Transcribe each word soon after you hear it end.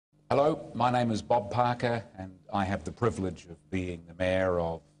Hello, my name is Bob Parker and I have the privilege of being the Mayor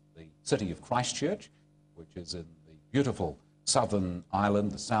of the city of Christchurch, which is in the beautiful southern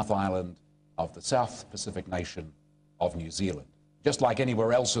island, the South Island of the South Pacific nation of New Zealand. Just like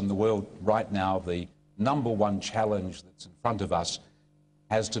anywhere else in the world right now, the #1 challenge that's in front of us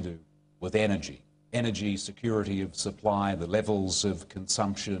has to do with energy. Energy security of supply, the levels of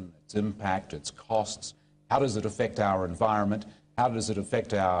consumption, its impact, its costs. How does it affect our environment? How does it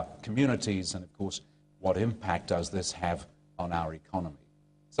affect our communities? And of course, what impact does this have on our economy?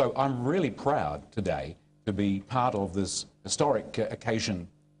 So I'm really proud today to be part of this historic occasion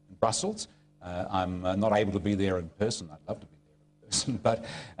in Brussels. I'm not able to be there in person. I'd love to be there in person, but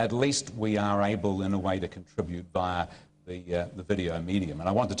at least we are able in a way to contribute via the video medium. And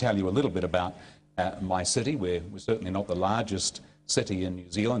I want to tell you a little bit about my city. We're certainly not the largest city in New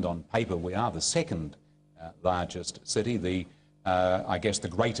Zealand. On paper, we are the second largest city. I guess the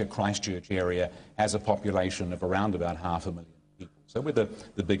greater Christchurch area has a population of around about 500,000 people. So we're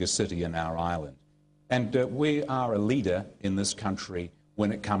the biggest city in our island. And we are a leader in this country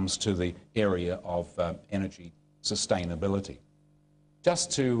when it comes to the area of energy sustainability.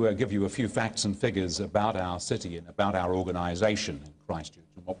 Just to give you a few facts and figures about our city and about our organisation in Christchurch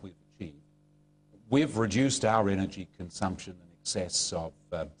and what we've achieved. We've reduced our energy consumption in excess of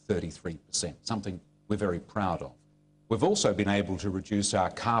 33%, something we're very proud of. We've also been able to reduce our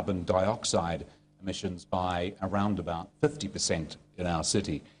carbon dioxide emissions by around about 50% in our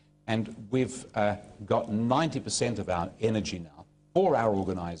city. And we've got 90% of our energy now for our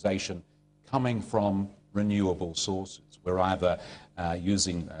organisation coming from renewable sources. We're either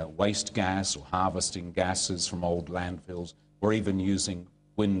using waste gas or harvesting gases from old landfills, or even using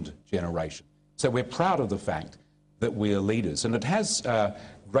wind generation. So we're proud of the fact that we are leaders, and it has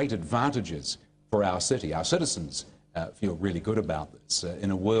great advantages for our city. Our citizens feel really good about this. In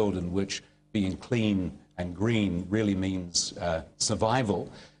a world in which being clean and green really means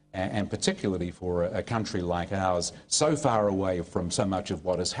survival, and particularly for a country like ours, so far away from so much of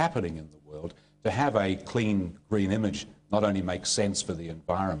what is happening in the world, to have a clean, green image not only makes sense for the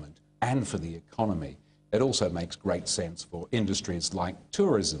environment and for the economy, it also makes great sense for industries like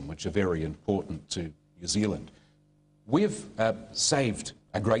tourism, which are very important to New Zealand. We've saved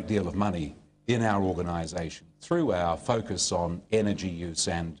a great deal of money in our organisation through our focus on energy use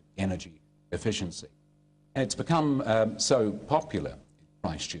and energy efficiency. And it's become so popular in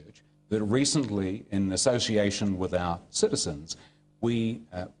Christchurch that recently, in association with our citizens, we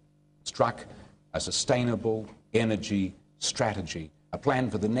struck a sustainable energy strategy, a plan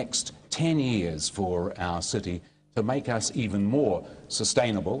for the next 10 years for our city to make us even more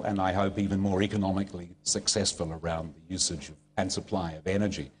sustainable and I hope even more economically successful around the usage and supply of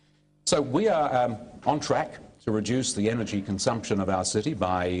energy. So we are on track to reduce the energy consumption of our city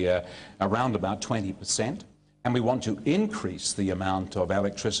by around about 20%, and we want to increase the amount of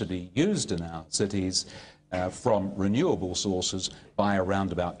electricity used in our cities from renewable sources by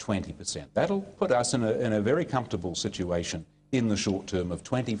around about 20%. That'll put us in a very comfortable situation in the short term of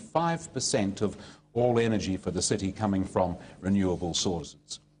 25% of all energy for the city coming from renewable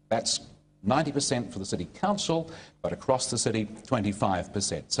sources. That's 90% for the City Council, but across the city,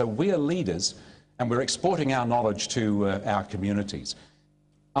 25%. So we are leaders, and we're exporting our knowledge to our communities.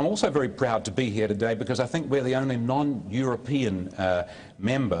 I'm also very proud to be here today because I think we're the only non-European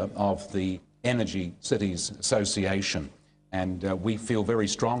member of the Energy Cities Association, and we feel very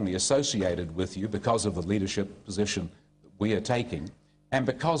strongly associated with you because of the leadership position that we are taking, and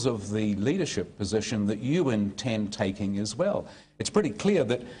because of the leadership position that you intend taking as well. It's pretty clear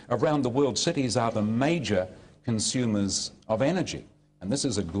that around the world, cities are the major consumers of energy. And this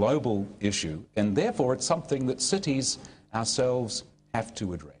is a global issue, and therefore it's something that cities ourselves have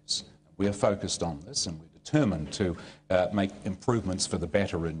to address. We are focused on this, and we're determined to make improvements for the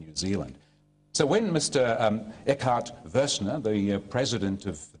better in New Zealand. So when Mr. Eckhard Versner, the president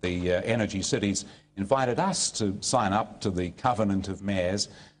of the Energy Cities, invited us to sign up to the Covenant of Mayors,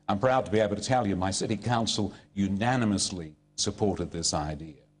 I'm proud to be able to tell you my City Council unanimously supported this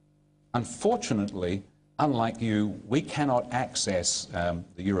idea. Unfortunately, unlike you, we cannot access the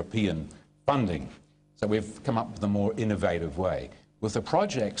European funding, so we've come up with a more innovative way. With the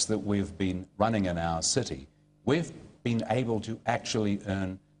projects that we've been running in our city, we've been able to actually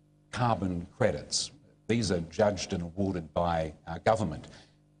earn carbon credits. These are judged and awarded by our government.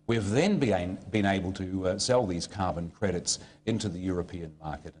 We've then been able to sell these carbon credits into the European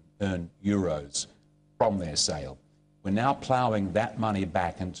market and earn euros from their sale. We're now ploughing that money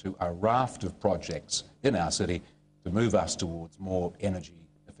back into a raft of projects in our city to move us towards more energy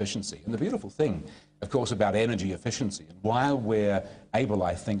efficiency. And the beautiful thing of course, about energy efficiency. And while we're able,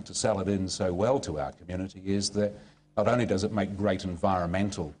 I think, to sell it in so well to our community, is that not only does it make great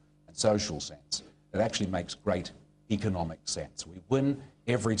environmental and social sense, it actually makes great economic sense. We win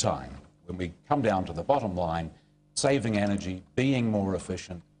every time when we come down to the bottom line. Saving energy, being more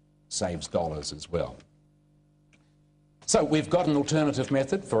efficient, saves dollars as well. So we've got an alternative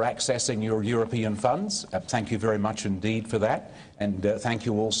method for accessing your European funds. Thank you very much indeed for that. And thank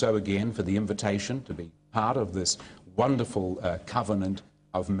you also again for the invitation to be part of this wonderful covenant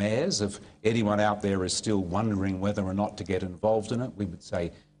of mayors. If anyone out there is still wondering whether or not to get involved in it, we would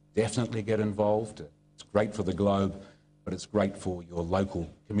say definitely get involved. It's great for the globe, but it's great for your local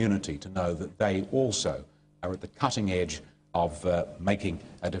community to know that they also are at the cutting edge of making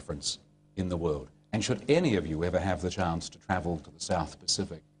a difference in the world. And should any of you ever have the chance to travel to the South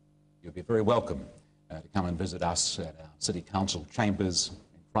Pacific, you'll be very welcome to come and visit us at our City Council chambers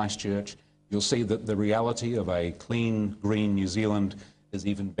in Christchurch. You'll see that the reality of a clean, green New Zealand is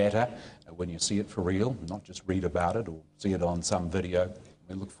even better when you see it for real, not just read about it or see it on some video.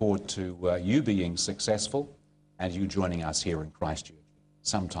 We look forward to you being successful and you joining us here in Christchurch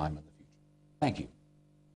sometime in the future. Thank you.